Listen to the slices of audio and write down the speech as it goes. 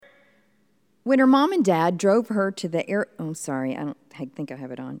When her mom and dad drove her to the air... Oh, sorry, I think I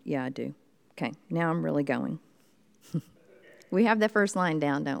have it on. Yeah, I do. Okay, now I'm really going. We have that first line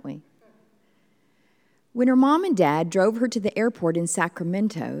down, don't we? When her mom and dad drove her to the airport in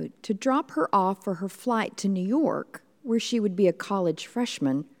Sacramento to drop her off for her flight to New York, where she would be a college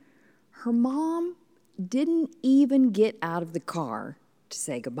freshman, her mom didn't even get out of the car to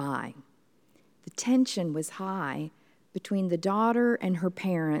say goodbye. The tension was high between the daughter and her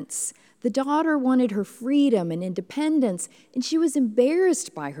parents. The daughter wanted her freedom and independence, and she was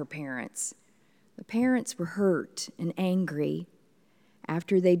embarrassed by her parents. The parents were hurt and angry.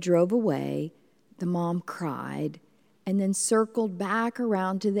 After they drove away, the mom cried and then circled back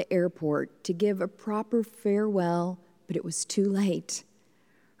around to the airport to give a proper farewell, but it was too late.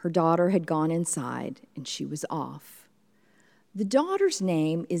 Her daughter had gone inside, and she was off. The daughter's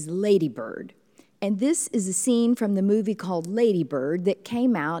name is Lady Bird, and this is a scene from the movie called Lady Bird that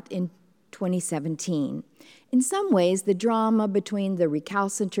came out in 2017. In some ways, the drama between the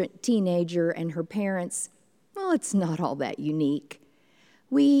recalcitrant teenager and her parents, well, it's not all that unique.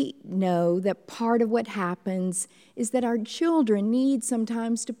 We know that part of what happens is that our children need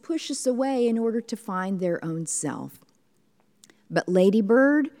sometimes to push us away in order to find their own self. But Lady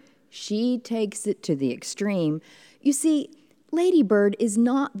Bird, she takes it to the extreme. You see, Lady Bird is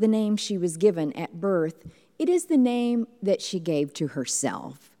not the name she was given at birth. It is the name that she gave to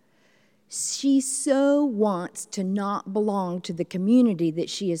herself. She so wants to not belong to the community that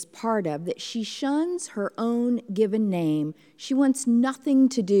she is part of that she shuns her own given name. She wants nothing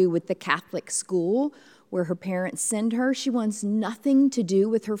to do with the Catholic school where her parents send her. She wants nothing to do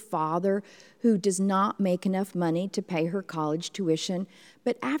with her father, who does not make enough money to pay her college tuition.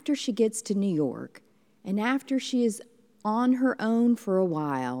 But after she gets to New York, and after she is on her own for a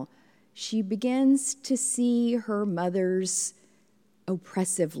while, she begins to see her mother's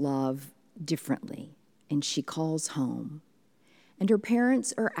oppressive love differently, and she calls home. And her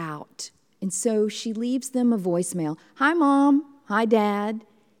parents are out, and so she leaves them a voicemail. Hi, Mom. Hi, Dad.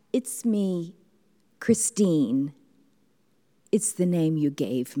 It's me, Christine. It's the name you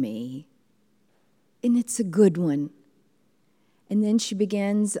gave me. And it's a good one. And then she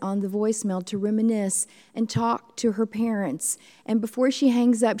begins on the voicemail to reminisce and talk to her parents. And before she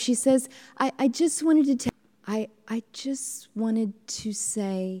hangs up, she says, I just wanted to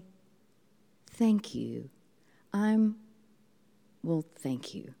say thank you.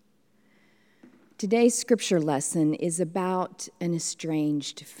 Thank you. Today's scripture lesson is about an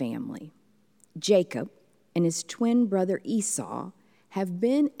estranged family. Jacob and his twin brother Esau have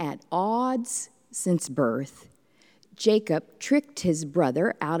been at odds since birth. Jacob tricked his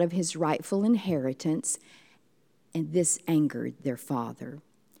brother out of his rightful inheritance, and this angered their father.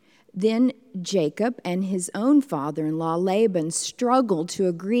 Then Jacob and his own father-in-law Laban struggled to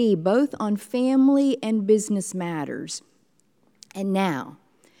agree both on family and business matters. And now,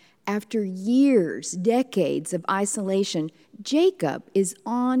 after years, decades of isolation, Jacob is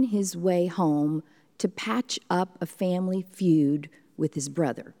on his way home to patch up a family feud with his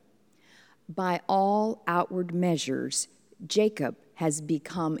brother. By all outward measures, Jacob has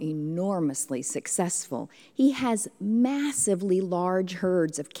become enormously successful. He has massively large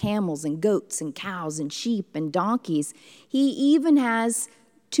herds of camels and goats and cows and sheep and donkeys. He even has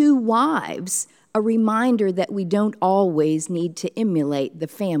 2 wives, a reminder that we don't always need to emulate the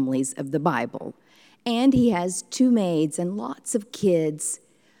families of the Bible. And he has 2 maids and lots of kids,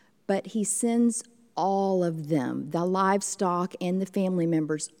 but he sends all of them, the livestock and the family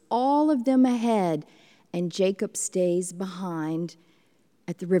members, all of them ahead, and Jacob stays behind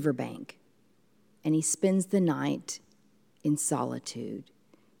at the riverbank, and he spends the night in solitude.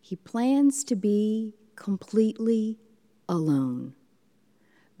 He plans to be completely alone.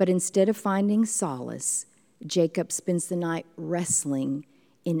 But instead of finding solace, Jacob spends the night wrestling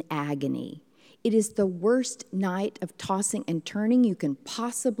in agony. It is the worst night of tossing and turning you can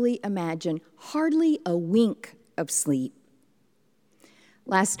possibly imagine, hardly a wink of sleep.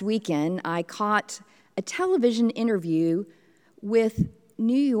 Last weekend, I caught a television interview with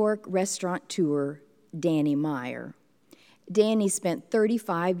New York restaurateur Danny Meyer. Danny spent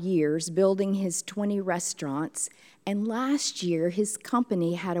 35 years building his 20 restaurants, and last year his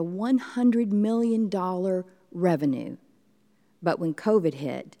company had a $100 million revenue. But when COVID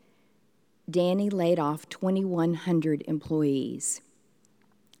hit, Danny laid off 2,100 employees.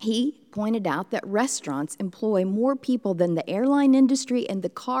 He pointed out that restaurants employ more people than the airline industry and the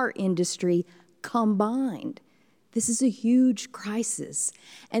car industry combined. This is a huge crisis.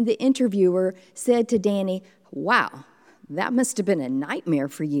 And the interviewer said to Danny, "Wow, that must have been a nightmare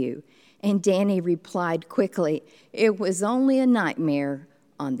for you." And Danny replied quickly, "It was only a nightmare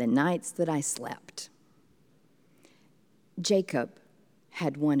on the nights that I slept. Jacob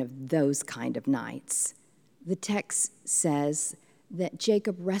had one of those kind of nights. The text says that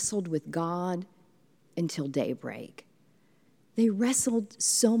Jacob wrestled with God until daybreak. They wrestled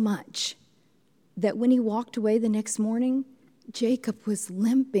so much that when he walked away the next morning, Jacob was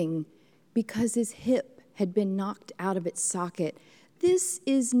limping because his hip had been knocked out of its socket. This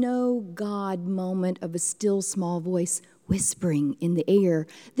is no God moment of a still small voice whispering in the air.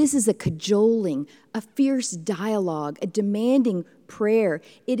 This is a cajoling, a fierce dialogue, a demanding prayer.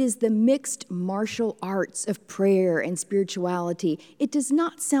 It is the mixed martial arts of prayer and spirituality. It does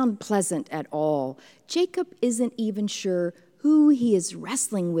not sound pleasant at all. Jacob isn't even sure who he is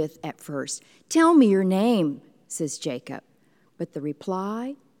wrestling with at first. "Tell me your name," says Jacob. But the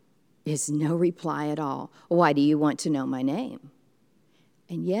reply is no reply at all. "Why do you want to know my name?"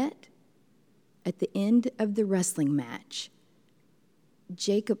 And yet, at the end of the wrestling match,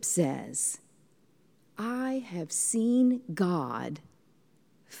 Jacob says, "I have seen God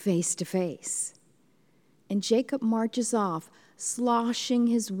face to face." And Jacob marches off, sloshing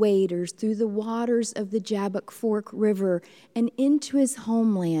his waders through the waters of the Jabbok Fork River and into his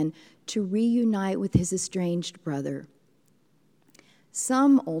homeland to reunite with his estranged brother.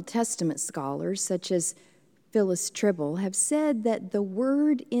 Some Old Testament scholars, such as Phyllis Tribble, have said that the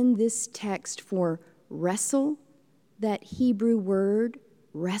word in this text for wrestle, that Hebrew word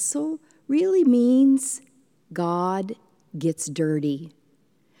wrestle, really means God gets dirty.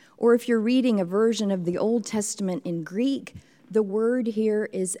 Or if you're reading a version of the Old Testament in Greek, the word here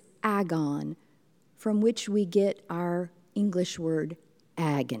is agon, from which we get our English word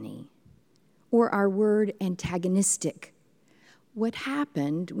agony, or our word antagonistic. What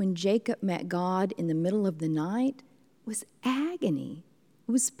happened when Jacob met God in the middle of the night was agony.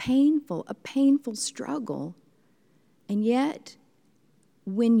 It was painful, a painful struggle. And yet,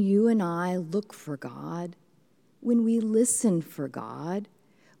 when you and I look for God, when we listen for God,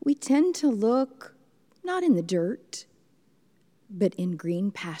 we tend to look not in the dirt, but in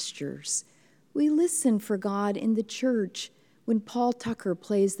green pastures. We listen for God in the church when Paul Tucker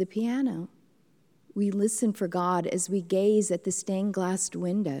plays the piano. We listen for God as we gaze at the stained glass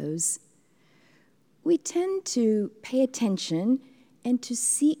windows. We tend to pay attention and to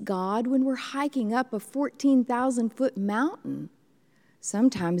seek God when we're hiking up a 14,000-foot mountain.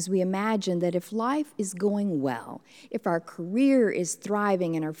 Sometimes we imagine that if life is going well, if our career is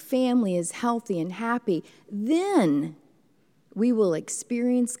thriving and our family is healthy and happy, then we will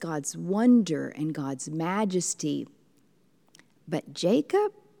experience God's wonder and God's majesty. But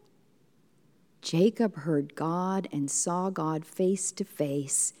Jacob heard God and saw God face to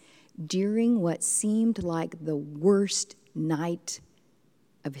face during what seemed like the worst night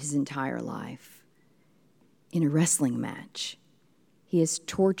of his entire life. In a wrestling match, he is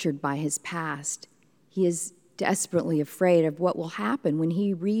tortured by his past. He is desperately afraid of what will happen when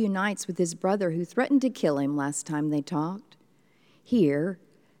he reunites with his brother who threatened to kill him last time they talked. Here,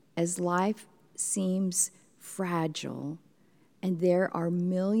 as life seems fragile, and there are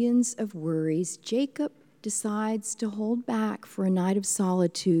millions of worries, Jacob decides to hold back for a night of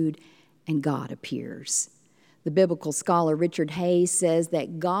solitude, and God appears. The biblical scholar Richard Hayes says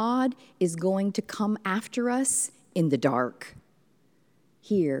that God is going to come after us in the dark.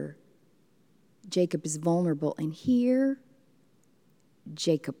 Here, Jacob is vulnerable, and here,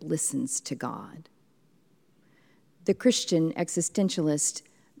 Jacob listens to God. The Christian existentialist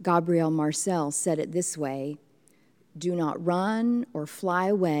Gabriel Marcel said it this way: "Do not run or fly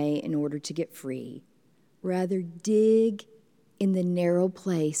away in order to get free. Rather, dig in the narrow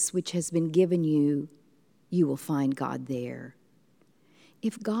place which has been given you. You will find God there."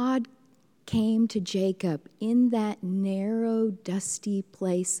 If God came to Jacob in that narrow, dusty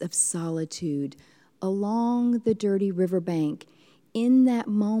place of solitude, along the dirty riverbank, in that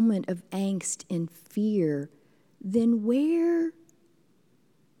moment of angst and fear, then where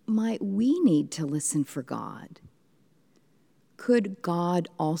might we need to listen for God? Could God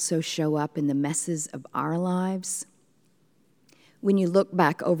also show up in the messes of our lives? When you look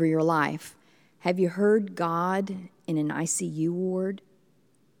back over your life, have you heard God in an ICU ward,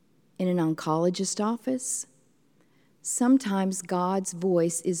 in an oncologist office? Sometimes God's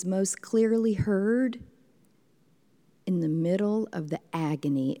voice is most clearly heard in the middle of the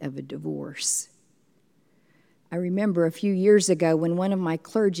agony of a divorce. I remember a few years ago when one of my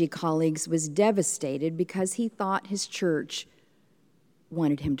clergy colleagues was devastated because he thought his church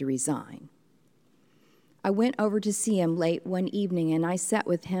wanted him to resign. I went over to see him late one evening, and I sat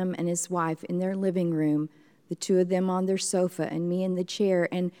with him and his wife in their living room, the two of them on their sofa and me in the chair,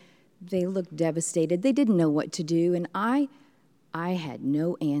 and they looked devastated. They didn't know what to do, and I I had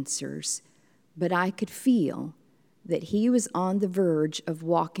no answers, but I could feel that he was on the verge of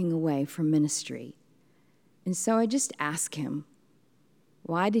walking away from ministry. And so I just asked him,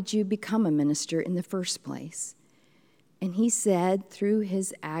 why did you become a minister in the first place? And he said, through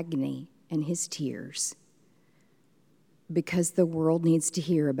his agony and his tears, because the world needs to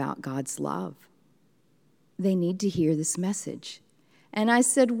hear about God's love. They need to hear this message. And I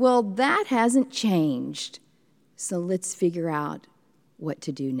said, well, that hasn't changed. So let's figure out what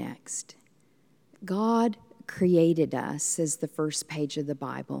to do next. God created us, says the first page of the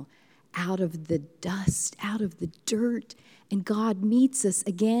Bible, out of the dust, out of the dirt. And God meets us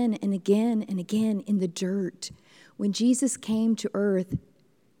again and again and again in the dirt. When Jesus came to earth,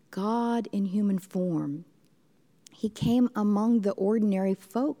 God in human form, he came among the ordinary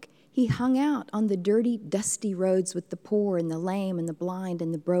folk. He hung out on the dirty, dusty roads with the poor and the lame and the blind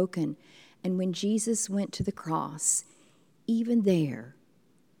and the broken. And when Jesus went to the cross, even there,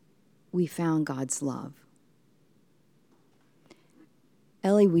 we found God's love.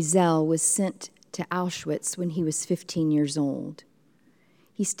 Elie Wiesel was sent to Auschwitz when he was 15 years old.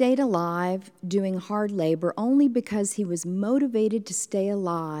 He stayed alive doing hard labor only because he was motivated to stay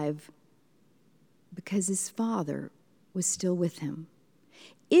alive because his father was still with him.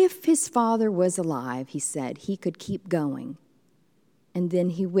 If his father was alive, he said, he could keep going. And then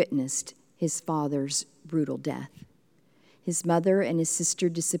he witnessed his father's brutal death. His mother and his sister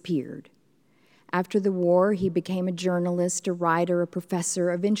disappeared. After the war, he became a journalist, a writer, a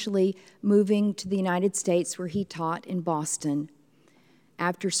professor, eventually moving to the United States where he taught in Boston.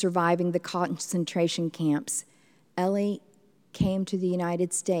 After surviving the concentration camps, Elie came to the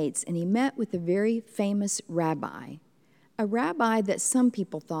United States and he met with a very famous rabbi, a rabbi that some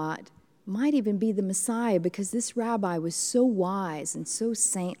people thought might even be the Messiah because this rabbi was so wise and so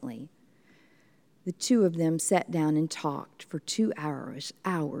saintly. The two of them sat down and talked for 2 hours,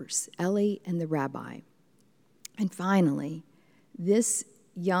 Elie and the rabbi. And finally, this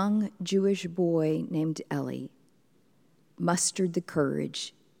young Jewish boy named Elie mustered the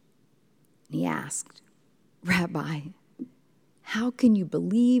courage. And he asked, Rabbi, how can you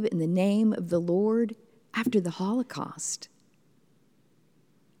believe in the name of the Lord after the Holocaust?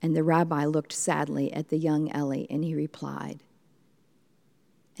 And the rabbi looked sadly at the young Elie and he replied,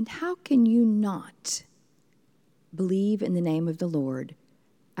 and how can you not believe in the name of the Lord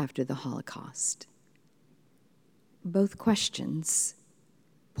after the Holocaust? Both questions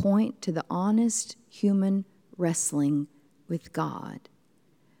point to the honest human wrestling with God.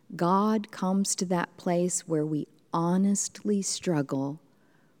 God comes to that place where we honestly struggle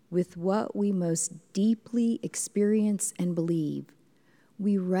with what we most deeply experience and believe.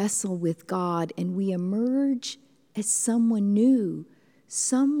 We wrestle with God and we emerge as someone new,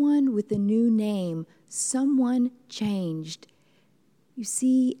 someone with a new name, someone changed. You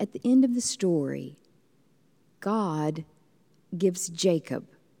see, at the end of the story, God gives Jacob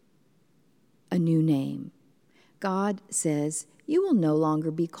a new name. God says, you will no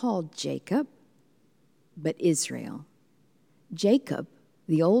longer be called Jacob, but Israel. Jacob,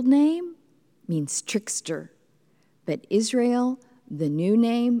 the old name, means trickster, but Israel, the new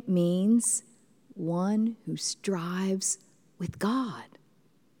name, means one who strives with God.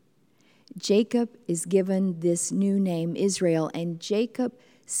 Jacob is given this new name, Israel, and Jacob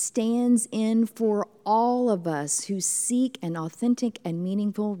stands in for all of us who seek an authentic and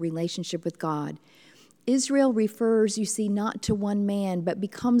meaningful relationship with God. Israel refers, you see, not to one man, but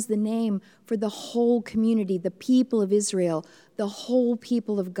becomes the name for the whole community, the people of Israel, the whole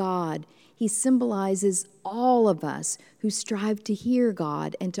people of God. He symbolizes all of us who strive to hear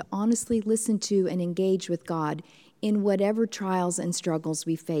God and to honestly listen to and engage with God in whatever trials and struggles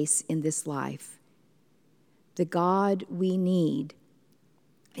we face in this life. The God we need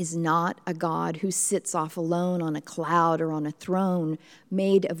is not a God who sits off alone on a cloud or on a throne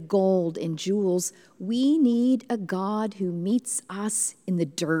made of gold and jewels. We need a God who meets us in the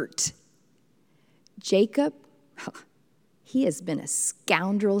dirt. Jacob, he has been a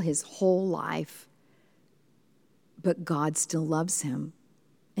scoundrel his whole life, but God still loves him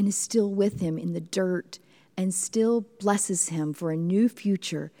and is still with him in the dirt and still blesses him for a new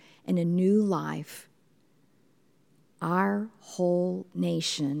future and a new life. Our whole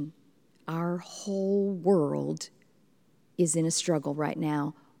nation, our whole world is in a struggle right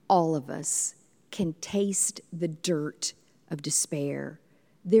now. All of us can taste the dirt of despair.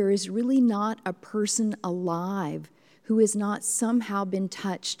 There is really not a person alive who has not somehow been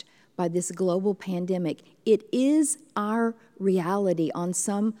touched by this global pandemic. It is our reality on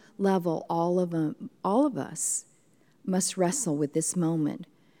some level. All of us must wrestle with this moment.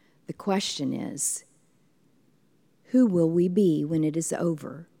 The question is, Who will we be when it is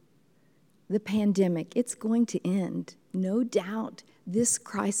over? The pandemic, it's going to end. No doubt this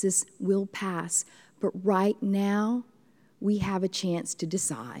crisis will pass. But right now, we have a chance to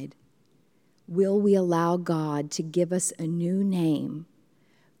decide. Will we allow God to give us a new name?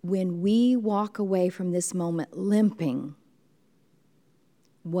 When we walk away from this moment limping,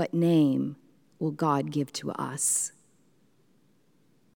 what name will God give to us?